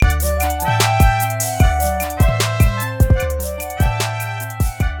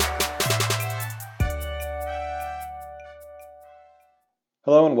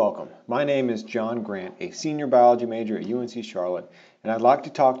and welcome. My name is John Grant, a senior biology major at UNC Charlotte, and I'd like to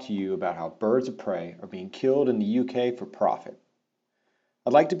talk to you about how birds of prey are being killed in the UK for profit.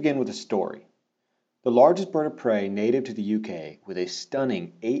 I'd like to begin with a story. The largest bird of prey native to the UK with a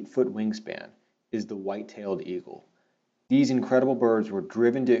stunning 8-foot wingspan is the white-tailed eagle. These incredible birds were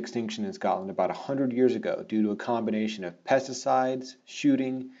driven to extinction in Scotland about 100 years ago due to a combination of pesticides,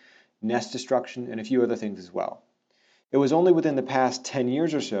 shooting, nest destruction, and a few other things as well. It was only within the past 10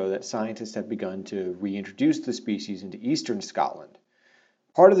 years or so that scientists have begun to reintroduce the species into eastern Scotland.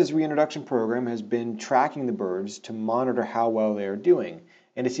 Part of this reintroduction program has been tracking the birds to monitor how well they are doing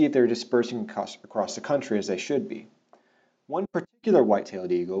and to see if they're dispersing across the country as they should be. One particular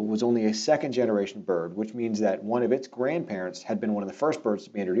white-tailed eagle was only a second-generation bird, which means that one of its grandparents had been one of the first birds to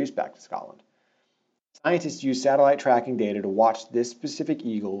be introduced back to Scotland. Scientists used satellite tracking data to watch this specific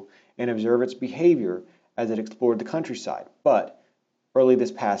eagle and observe its behavior as it explored the countryside, but early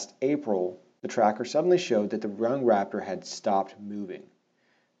this past April, the tracker suddenly showed that the young raptor had stopped moving.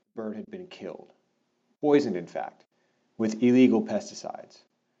 The bird had been killed, poisoned in fact, with illegal pesticides.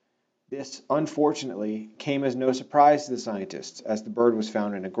 This, unfortunately, came as no surprise to the scientists, as the bird was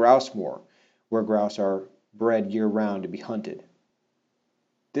found in a grouse moor, where grouse are bred year-round to be hunted.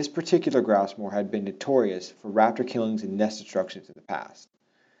 This particular grouse moor had been notorious for raptor killings and nest destructions in the past.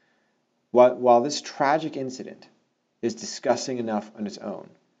 While this tragic incident is disgusting enough on its own,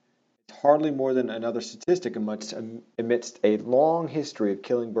 it's hardly more than another statistic amidst a long history of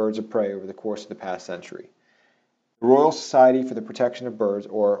killing birds of prey over the course of the past century. The Royal Society for the Protection of Birds,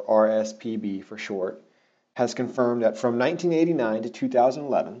 or RSPB for short, has confirmed that from 1989 to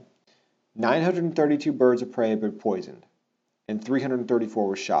 2011, 932 birds of prey have been poisoned, and 334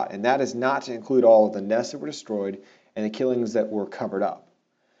 were shot, and that is not to include all of the nests that were destroyed and the killings that were covered up.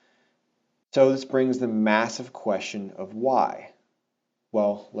 So this brings the massive question of why.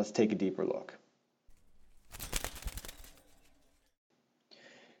 Well, let's take a deeper look.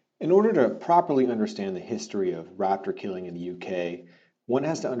 In order to properly understand the history of raptor killing in the UK, one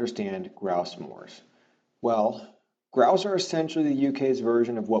has to understand grouse moors. Well, grouse are essentially the UK's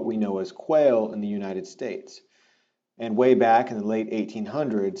version of what we know as quail in the United States. And way back in the late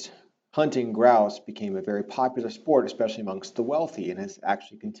 1800s, hunting grouse became a very popular sport, especially amongst the wealthy, and has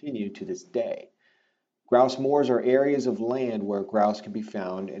actually continued to this day. Grouse moors are areas of land where grouse can be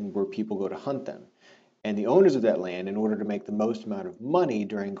found and where people go to hunt them. And the owners of that land, in order to make the most amount of money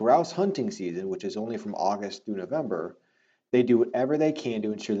during grouse hunting season, which is only from August through November, they do whatever they can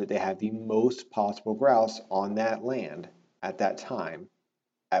to ensure that they have the most possible grouse on that land at that time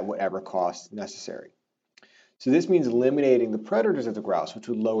at whatever cost necessary. So this means eliminating the predators of the grouse, which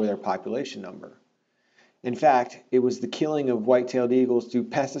would lower their population number. In fact, it was the killing of white-tailed eagles through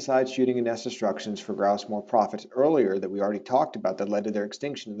pesticide shooting and nest destructions for grouse moor profits earlier that we already talked about that led to their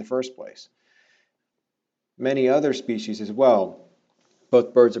extinction in the first place. Many other species as well,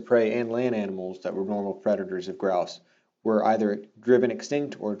 both birds of prey and land animals that were normal predators of grouse, were either driven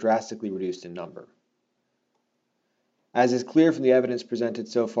extinct or drastically reduced in number. As is clear from the evidence presented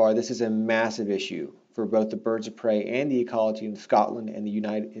so far, this is a massive issue for both the birds of prey and the ecology in Scotland and the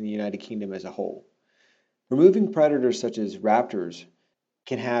United Kingdom as a whole. Removing predators such as raptors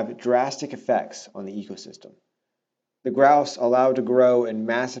can have drastic effects on the ecosystem. The grouse, allowed to grow in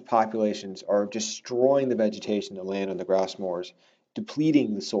massive populations, are destroying the vegetation that land on the grouse moors,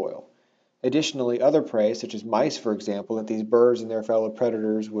 depleting the soil. Additionally, other prey, such as mice, for example, that these birds and their fellow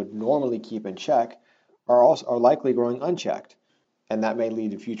predators would normally keep in check, are likely growing unchecked, and that may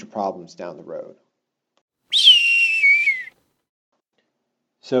lead to future problems down the road.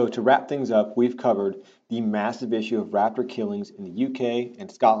 So to wrap things up, we've covered the massive issue of raptor killings in the UK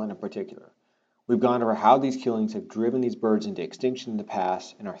and Scotland in particular. We've gone over how these killings have driven these birds into extinction in the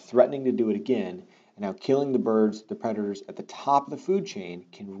past and are threatening to do it again, and how killing the birds, the predators at the top of the food chain,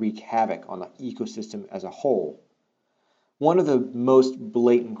 can wreak havoc on the ecosystem as a whole. One of the most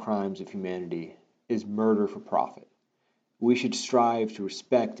blatant crimes of humanity is murder for profit. We should strive to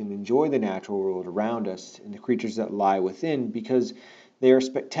respect and enjoy the natural world around us and the creatures that lie within, because they are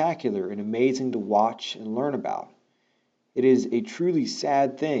spectacular and amazing to watch and learn about. It is a truly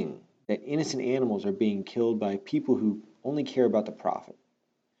sad thing that innocent animals are being killed by people who only care about the profit.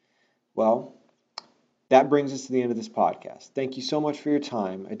 Well, that brings us to the end of this podcast. Thank you so much for your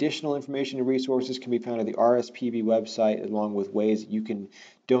time. Additional information and resources can be found at the RSPB website, along with ways that you can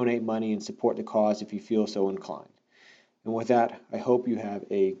donate money and support the cause if you feel so inclined. And with that, I hope you have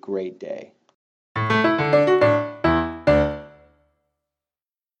a great day.